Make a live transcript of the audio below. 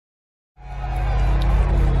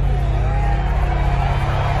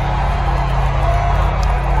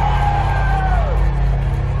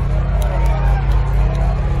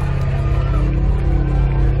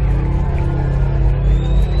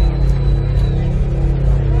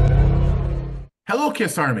Hello,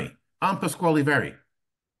 Kiss Army. I'm Pasquale Veri.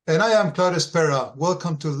 And I am Claudio Spera.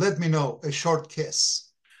 Welcome to Let Me Know, a short kiss.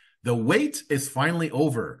 The wait is finally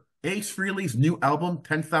over. Ace Frehley's new album,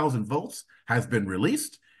 10,000 Volts, has been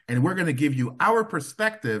released, and we're going to give you our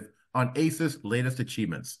perspective on Ace's latest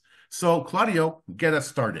achievements. So, Claudio, get us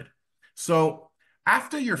started. So,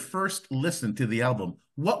 after your first listen to the album,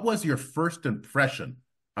 what was your first impression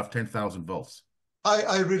of 10,000 Volts?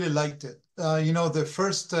 I really liked it. The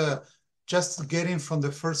first, just getting from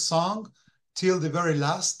the first song till the very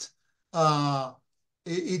last, uh,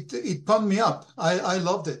 it pumped me up. I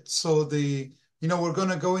loved it. So we're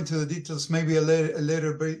gonna go into the details maybe a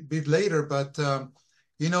little bit later, but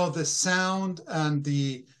the sound and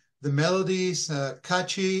the melodies,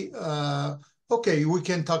 catchy. Okay, we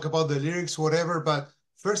can talk about the lyrics, whatever, but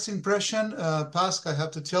first impression, Pasc, I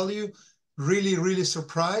have to tell you, really, really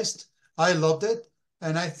surprised. I loved it.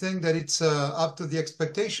 And I think that it's up to the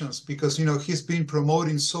expectations because he's been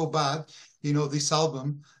promoting so bad, this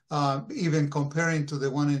album, even comparing to the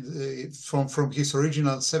one from his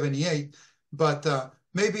original '78. But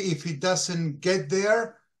maybe if he doesn't get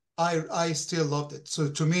there, I still loved it. So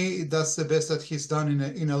to me, that's the best that he's done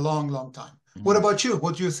in a long, long time. What Mhm. about you?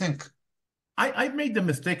 What do you think? I made the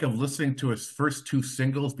mistake of listening to his first two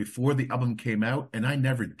singles before the album came out, and I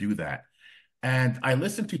never do that. And I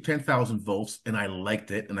listened to 10,000 Volts and I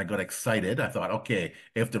liked it and I got excited. I thought, okay,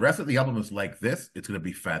 if the rest of the album is like this, it's going to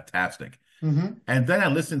be fantastic. Hmm. And then I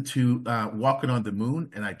listened to Walking on the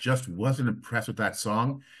Moon and I just wasn't impressed with that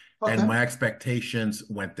song and Okay. my expectations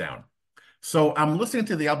went down. So I'm listening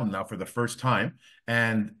to the album now for the first time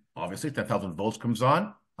and obviously 10,000 Volts comes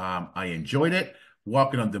on. I enjoyed it.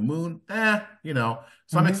 Walking on the Moon,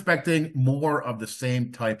 So I'm Hmm. expecting more of the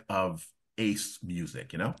same type of Ace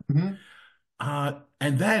music. Hmm.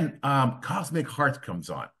 And then Cosmic Heart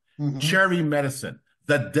comes on. Hmm. Cherry Medicine,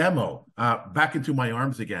 the demo, Back into My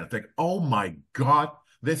Arms Again. It's like, oh my God,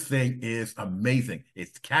 this thing is amazing.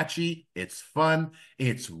 It's catchy, it's fun,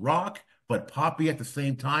 it's rock, but poppy at the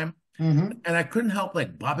same time. Hmm. And I couldn't help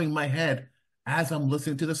like bobbing my head as I'm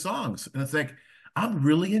listening to the songs. And it's like, I'm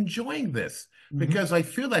really enjoying this Hmm. because I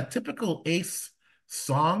feel that typical Ace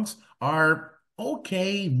songs are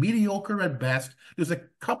okay, mediocre at best. There's a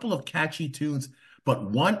couple of catchy tunes, but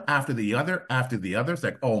one after the other, it's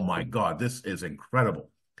like, oh my God, this is incredible.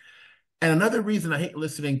 And another reason I hate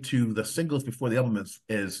listening to the singles before the album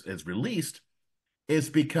is released is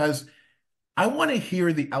because I want to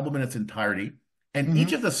hear the album in its entirety, and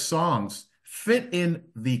each of Hmm. the songs fit in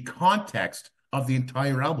the context of the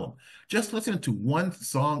entire album. Just listening to one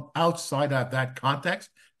song outside of that context,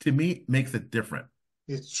 to me, makes it different.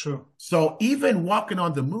 It's true. So even Walking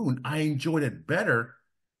on the Moon, I enjoyed it better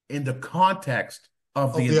in the context of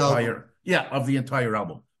Of the album. of the entire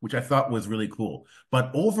album, which I thought was really cool.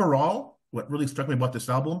 But overall, what really struck me about this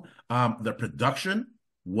album, the production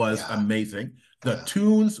was Yeah. amazing. The Yeah.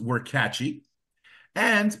 tunes were catchy.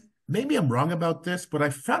 And maybe I'm wrong about this, but I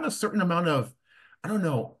found a certain amount of, I don't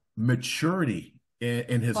know, maturity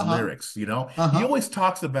in his Uh-huh. lyrics. You know, he Uh-huh. always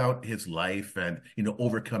talks about his life and,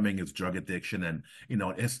 overcoming his drug addiction and,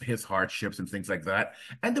 his hardships and things like that.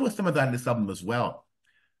 And there was some of that in this album as well.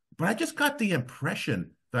 But I just got the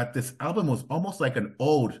impression that this album was almost like an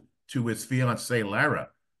ode to his fiancee, Lara.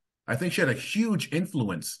 I think she had a huge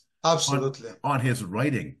influence on Absolutely. his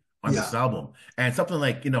writing on this Yeah. album. And something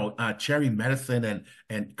like, Cherry Medicine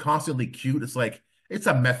and Constantly Cute, it's like it's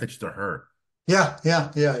a message to her, Yeah,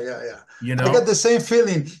 yeah, yeah, yeah, yeah. you I got know? the same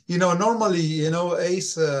feeling. Normally,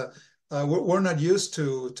 Ace, we're not used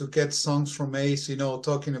to get songs from Ace,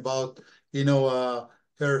 talking about, you know, uh,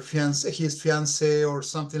 his fiance or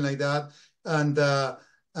something like that. And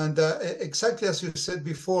exactly as you said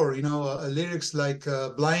before, lyrics like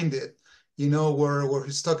 "Blinded," where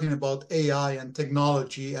he's talking about AI and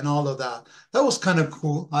technology and all of that. That was kind of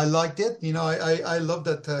cool. I liked it. I love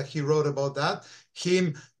that he wrote about that. Him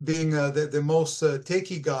being the most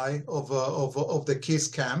techie guy of the Kiss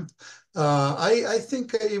camp. I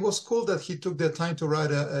think it was cool that he took the time to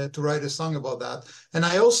write a song about that, and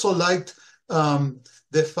I also liked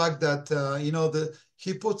the fact that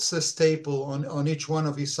he puts a staple on each one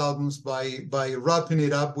of his albums by wrapping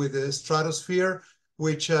it up with the Stratosphere,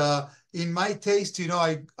 which in my taste,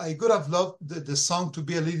 I could have loved the song to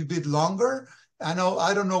be a little bit longer. I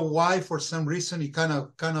don't know why, for some reason, he kind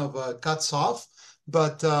of cuts off,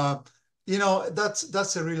 but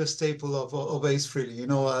that's a real staple of Ace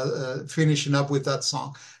Frehley. Finishing up with that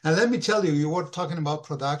song. And let me tell you, you were talking about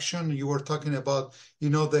production. You were talking about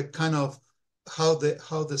the kind of how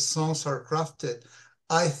the songs are crafted.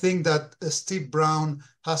 I think that Steve Brown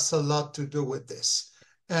has a lot to do with this,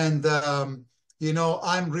 and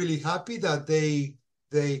I'm really happy that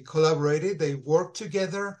they collaborated, they worked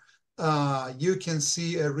together. You can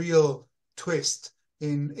see a real twist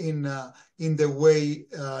in the way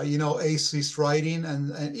Ace is writing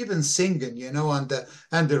and even singing, and the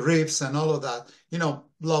riffs and all of that.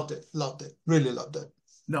 Loved it, really loved it.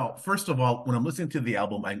 No, first of all, when I'm listening to the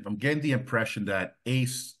album, I'm getting the impression that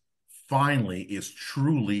Ace finally is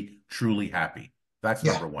truly, truly happy. That's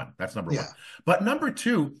Yeah, number one. That's number one. yeah. But number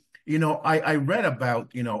two, I read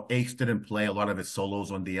about, Ace didn't play a lot of his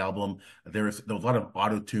solos on the album. There was a lot of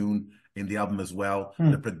auto tune in the album as well. The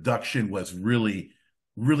Hmm. production was really,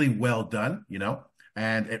 really well done,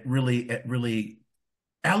 and it really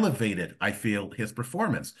elevated, I feel, his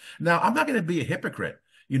performance. Now, I'm not going to be a hypocrite.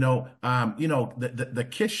 The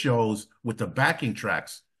Kiss shows with the backing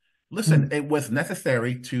tracks. Listen, Hmm. it was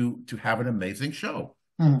necessary to have an amazing show.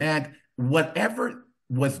 Hmm. And whatever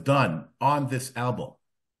was done on this album,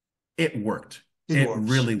 it worked. It It works.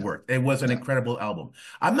 really Yeah, worked. It was an yeah, incredible album.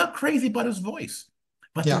 I'm not crazy about his voice,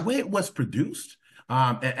 but the yeah, way it was produced,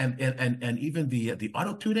 and even the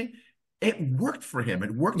auto tuning, it worked for him.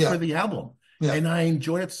 It worked for yeah, the album, yeah. and I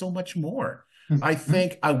enjoyed it so much more. I Mhm.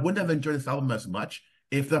 think I wouldn't have enjoyed this album as much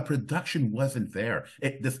if the production wasn't there.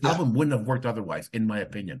 This Yeah. album wouldn't have worked otherwise, in my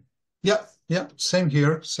opinion. Yeah, yeah, same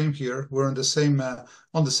here, same here. We're on the same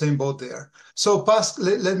boat there. So, Pas,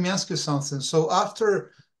 let me ask you something. So,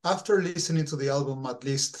 after listening to the album at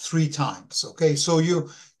least three times, okay, so you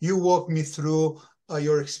walk me through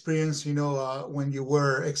your experience, when you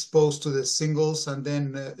were exposed to the singles, and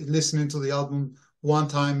then listening to the album one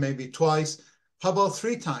time, maybe twice. How about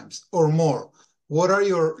three times or more? What are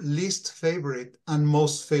your least favorite and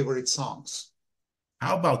most favorite songs?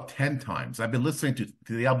 How about 10 times? I've been listening to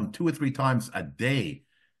the album two or three times a day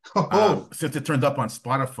Oh, since it turned up on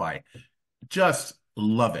Spotify. Just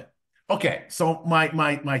love it. Okay, so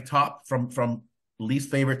my top from least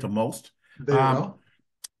favorite to most. there you Um, go.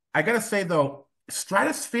 I gotta say though,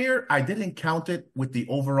 Stratosphere, I didn't count it with the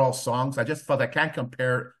overall songs. I just felt I can't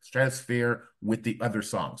compare Stratosphere with the other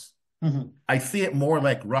songs. Mhm. I see it more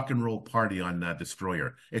like Rock and Roll Party on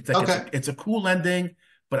Destroyer. It's like it's a Okay. it's a cool ending,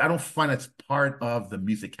 but I don't find it's part of the You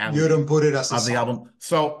musicality don't put it as a of the song. album.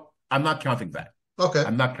 So I'm not counting that. Okay.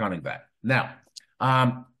 I'm not counting that. Now,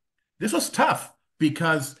 um, this was tough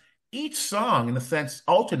because each song, in a sense,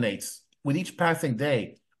 alternates with each passing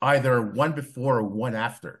day, either one before or one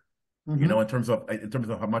after. Hmm. In terms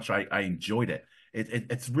of how much I enjoyed it.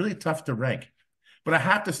 It's really tough to rank. But I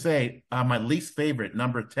have to say, my least favorite,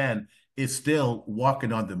 number 10, is still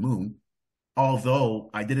Walking on the Moon, although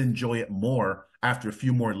I did enjoy it more after a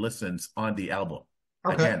few more listens on the album.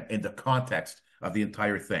 Okay. Again, in the context of the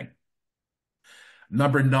entire thing.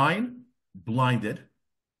 Number 9, Blinded.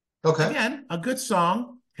 Okay. Again, a good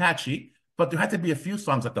song, catchy, but there had to be a few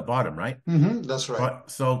songs at the bottom, right? That's right.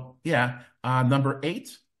 But so yeah, number 8,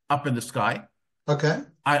 Up in the Sky. Okay.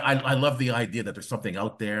 I love the idea that there's something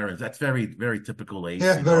out there, and that's very very typical Ace,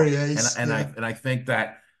 Yeah, very ace. Yeah. and I think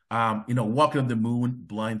that Walking on the Moon,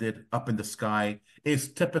 Blinded, Up in the Sky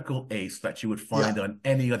is typical Ace that you would Yeah. find on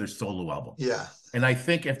any other solo album. Yeah. And I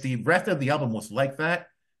think if the rest of the album was like that,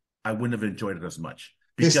 I wouldn't have enjoyed it as much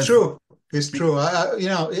It's because true. It's true.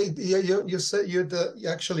 You said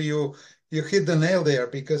actually you hit the nail there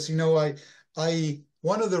because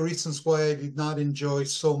one of the reasons why I did not enjoy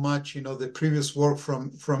so much, the previous work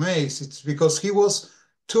from Ace, it's because he was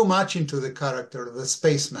too much into the character of the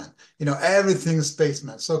spaceman. Everything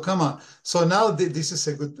spaceman. So come on. So now this is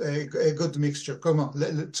a good mixture. Come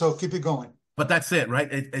on. So keep it going. but that's it, right?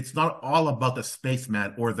 It's not all about the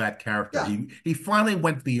spaceman or that character. Yeah. He finally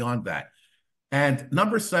went beyond that. And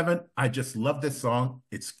number 7, I just love this song.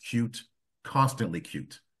 It's cute, constantly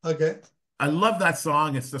cute. Okay. I love that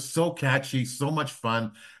song. It's just so catchy, so much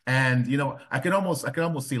fun. And I can almost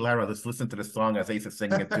see Lara just listen to the song as Ace is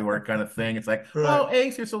singing it to her, kind of thing. It's like, Right. oh,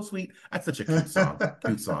 Ace, you're so sweet. That's such a cute song.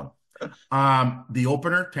 Cute song. The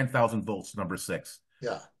opener, 10,000 volts, number 6.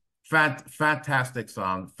 Yeah. Fantastic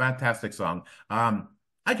song. Fantastic song.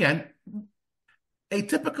 Again, a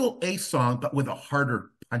typical Ace song, but with a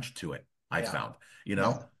harder punch to it, I Yeah. found, you Yeah.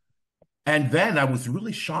 know? And then I was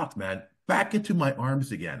really shocked, man. Back into my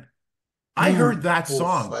arms again. I heard that Oof, I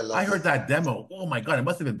song. I loved heard it. that demo. Oh my God, it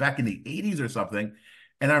must have been back in the 80s or something.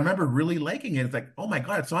 And I remember really liking it. It's like, oh my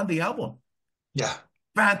God, it's on the album. Yeah.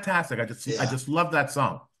 Fantastic. I Yeah. just love that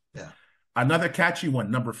song. Yeah. Another catchy one,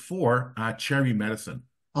 number 4, Cherry Medicine.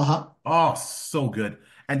 Uh-huh. Oh, so good.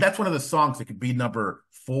 And that's one of the songs that could be number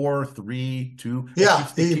 4, 3, 2. It Yeah,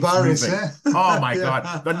 keeps it he keeps varies, moving. eh? Oh my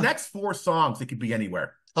God. The Yeah. next 4 songs, it could be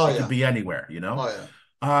anywhere. Oh It could yeah. be anywhere. Oh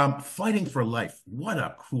yeah. Fighting for Life. What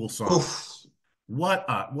a cool song. Oof. What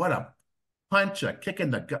a punch, a kick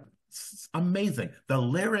in the gut. It's amazing. The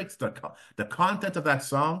lyrics, the content of that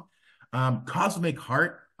song, Cosmic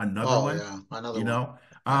Heart, another Oh one, yeah, another you one. know,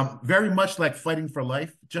 Yeah, very much like Fighting for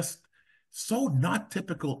Life, just so not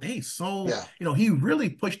typical Ace. So, yeah. he really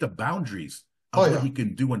pushed the boundaries Oh of what yeah, he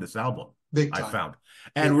can do on this album, big I time, found.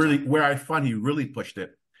 And big really, time. where I found he really pushed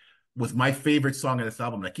it was my favorite song on this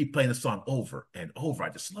album. And I keep playing the song over and over. I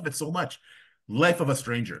just love it so much. Life of a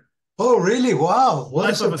Stranger. Oh really? Wow, what a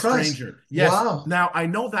Life of a surprise! Stranger. Yes. Wow. Now I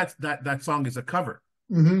know that song is a cover.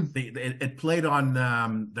 Hmm. It played on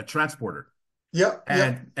the Transporter, Yep,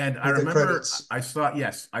 yep. and I With the remember credits.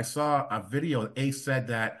 I saw a video. Ace said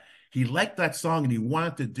that he liked that song and he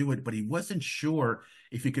wanted to do it, but he wasn't sure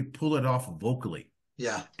if he could pull it off vocally.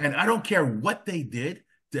 Yeah. And I don't care what they did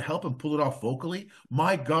to help him pull it off vocally.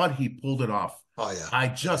 My God, he pulled it off. Oh yeah, I he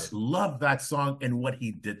did. just love that song and what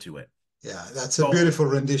he did to it. Yeah, that's a So beautiful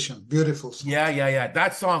rendition. Beautiful song. yeah.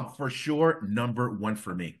 That song for sure, number one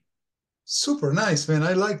for me. Super nice, man.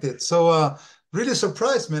 I liked it. So, really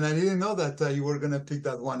surprised, man. I didn't know that you were gonna pick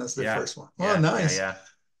that one as the Yeah, first one. Oh, nice. yeah.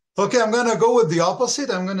 Okay, I'm gonna go with the opposite.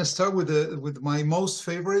 I'm gonna start with my most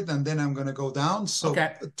favorite, and then I'm gonna go down. So,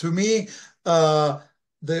 Okay. to me, uh,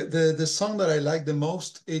 the song that I like the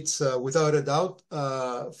most, it's without a doubt,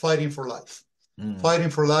 "Fighting for Life." Mm, Fighting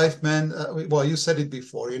for Life, man. Well, you said it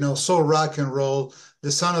before, so rock and roll,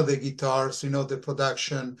 the sound of the guitars, the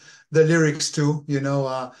production, the lyrics too,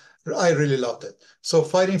 I really loved it. So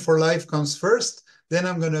Fighting for Life comes first. Then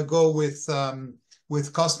I'm gonna go with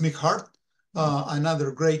Cosmic Heart, mm.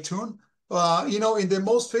 another great tune. In the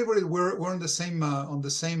most favorite, we're on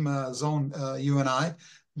the same zone, you and I.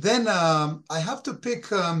 Then I have to pick,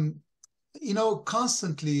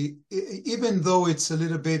 constantly, even though it's a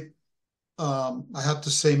little bit I have to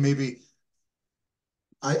say maybe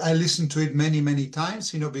I listened to it many, many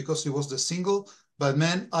times, because it was the single. But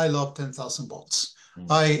man, I love 10,000 volts.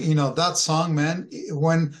 Mm. That song, man,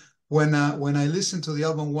 when I listen to the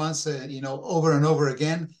album once, over and over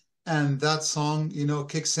again, and that song,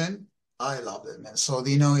 kicks in, I love it, man. So,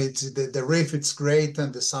 it's the riff, it's great,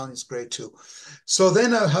 and the sound is great too. So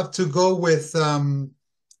then I have to go with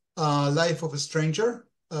Life of a Stranger,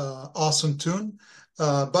 awesome tune.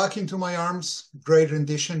 Back into My Arms, great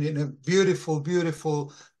rendition in a beautiful,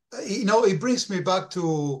 beautiful. It brings me back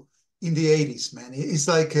to in the 80s, man. It's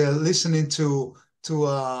like listening to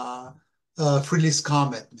Frehley's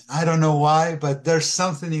Comet. Man. I don't know why, but there's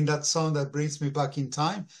something in that song that brings me back in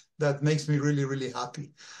time that makes me really, really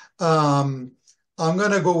happy. Um, I'm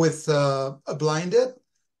gonna go with Blinded,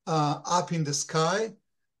 Up in the Sky.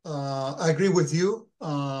 I agree with you.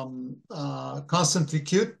 Constantly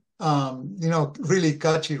Cute. Really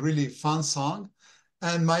catchy, really fun song.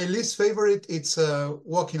 And my least favorite, it's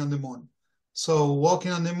Walking on the Moon. So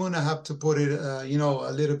Walking on the Moon, I have to put it, a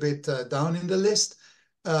little bit down in the list.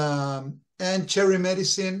 And Cherry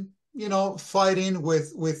Medicine, fighting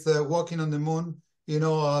with Walking on the Moon,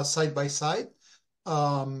 side by side.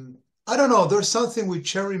 I don't know. There's something with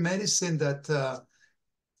Cherry Medicine that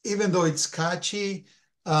even though it's catchy,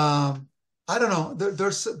 um, I don't know.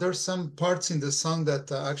 There's some parts in the song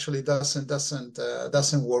that actually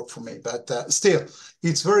doesn't work for me. But still,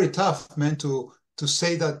 it's very tough, man, to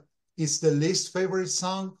say that it's the least favorite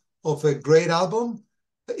song of a great album.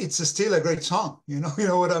 It's still a great song. You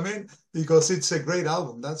know what I mean? Because it's a great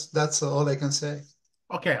album. That's all I can say.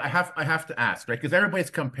 Okay, I have to ask, right? Because everybody's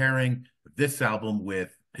comparing this album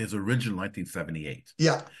with his original 1978.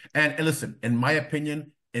 Yeah. And listen, in my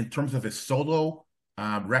opinion, in terms of his solo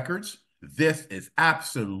records, this is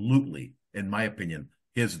absolutely, in my opinion,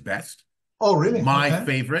 his best, Oh, really? my Okay.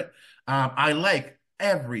 favorite. I like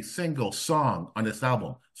every single song on this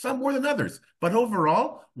album, some more than others. But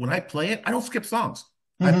overall, when I play it, I don't skip songs.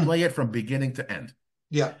 I Hmm. play it from beginning to end.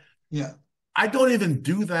 Yeah. Yeah. I don't even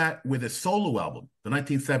do that with a solo album, the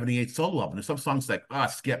 1978 solo album. There's some songs like,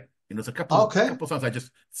 skip. There's a Okay. couple songs I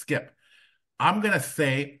just skip. I'm gonna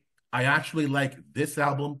say I actually like this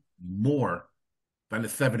album more than the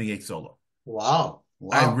 78 solo. Wow.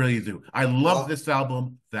 I Wow. really do. I love Wow. this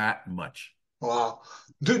album that much. Wow.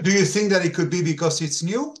 Do you think that it could be because it's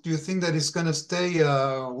new? Do you think that it's going to stay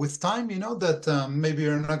with time, that maybe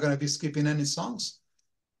you're not going to be skipping any songs?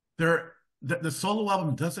 There, the solo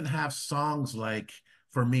album doesn't have songs like,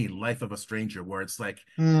 for me, Life of a Stranger, where it's like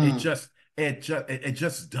it Mm. just it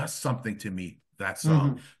just does something to me. That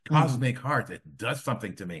song, Hmm. Hmm. Cosmic Heart, it does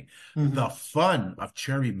something to me. The Hmm. fun of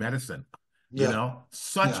Cherry Medicine, Yeah.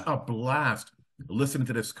 such Yeah. a blast listening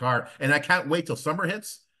to this car. And I can't wait till summer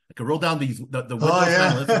hits. I can roll down the Oh, windows,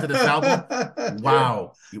 man, and listen to this album. yeah.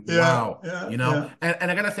 Wow. Yeah. Wow. Yeah. Yeah.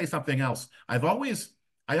 And I gotta say something else.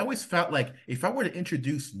 I always felt like if I were to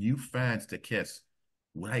introduce new fans to Kiss,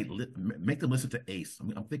 would I make them listen to Ace?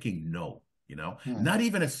 I'm thinking no, Hmm. not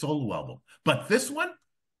even a solo album. But this one,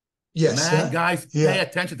 Yes, man, yeah, guys, pay yeah,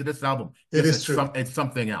 attention to this album it because is true. it's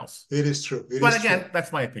something else. It is true. It But is true. again,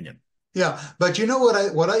 that's my opinion. Yeah, but you know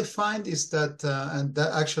what I find is that, and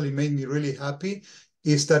that actually made me really happy,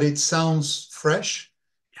 is that it sounds fresh,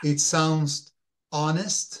 it sounds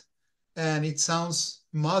honest, and it sounds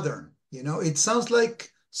modern. It sounds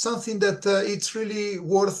like something that it's really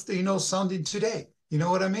worth, sounding today. You know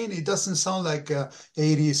what I mean? It doesn't sound like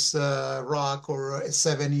 80s rock or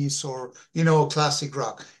 70s or, classic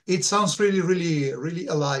rock. It sounds really, really, really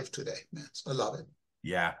alive today, man. I love it.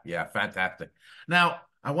 Yeah, yeah, fantastic. Now,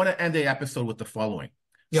 I want to end the episode with the following.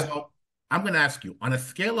 Yeah, So I'm going to ask you on a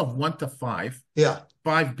scale of 1 to 5, yeah,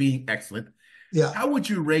 5 being excellent, yeah. how would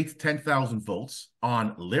you rate 10,000 volts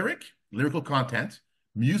on lyrical content,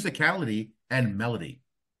 musicality, and melody?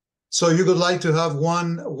 So you would like to have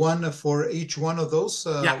one for each one of those?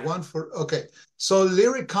 Yeah. Okay. So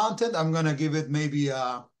lyric content, I'm gonna give it maybe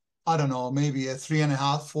I don't know, maybe a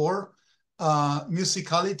 3.5, 4.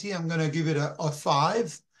 Musicality, I'm gonna give it a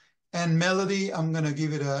 5, and melody, I'm gonna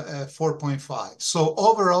give it a 4.5. So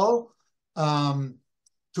overall, um,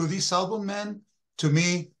 to this album, man, to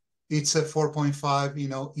me, it's a 4.5,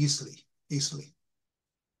 easily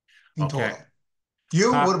in Okay. total.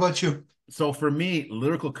 You, Uh, what about you? so for me,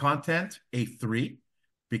 lyrical content, a 3, Okay.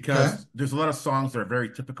 because there's a lot of songs that are very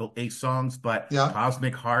typical Ace songs, but Yeah.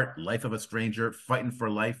 Cosmic Heart, Life of a Stranger, Fighting for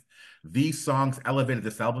Life, these songs elevated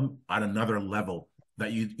this album on another level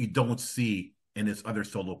that you don't see in his other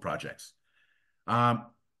solo projects. Um,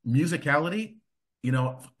 musicality, you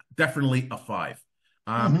know, definitely a 5.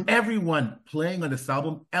 Hmm. Everyone playing on this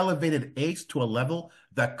album elevated Ace to a level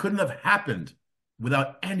that couldn't have happened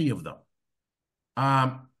without any of them.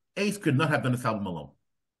 Ace could not have done this album alone.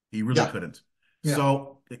 He really Yeah. couldn't. Yeah.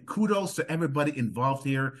 So kudos to everybody involved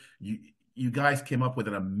here. You guys came up with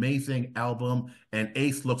an amazing album, and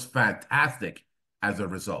Ace looks fantastic as a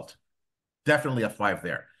result. Definitely a 5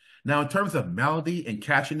 there. Now, in terms of melody and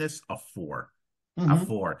catchiness, a 4. A Hmm.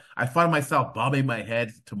 4. I find myself bobbing my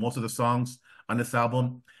head to most of the songs on this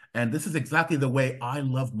album, and this is exactly the way I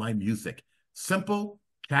love my music. Simple,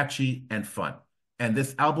 catchy, and fun. And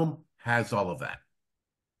this album has all of that.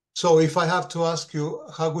 So if I have to ask you,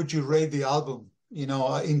 how would you rate the album,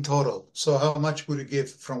 in total? So how much would you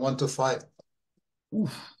give from 1 to 5?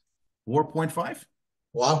 Oof. 4.5?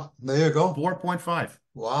 Wow, there you go. 4.5.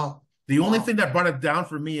 Wow, The only wow. thing that brought it down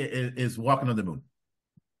for me is Walking on the Moon.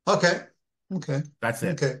 Okay, okay, That's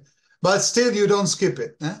it. okay. But still, you don't skip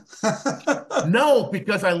it, eh? No,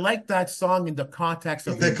 because I like that song in the context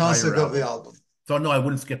In of the the entire concept of the album. album. So no, I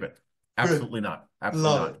wouldn't skip it. Good. Absolutely not. Absolutely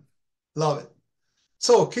Love not. it. Love it.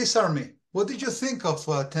 So, Kiss Army, what did you think of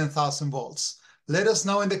 10,000 volts? Let us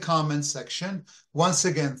know in the comments section. Once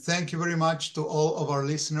again, thank you very much to all of our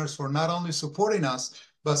listeners for not only supporting us,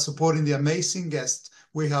 but supporting the amazing guests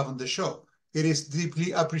we have on the show. It is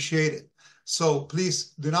deeply appreciated. So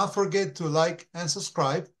please do not forget to like and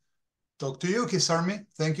subscribe. Talk to you, Kiss Army.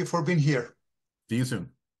 Thank you for being here. See you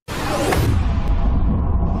soon.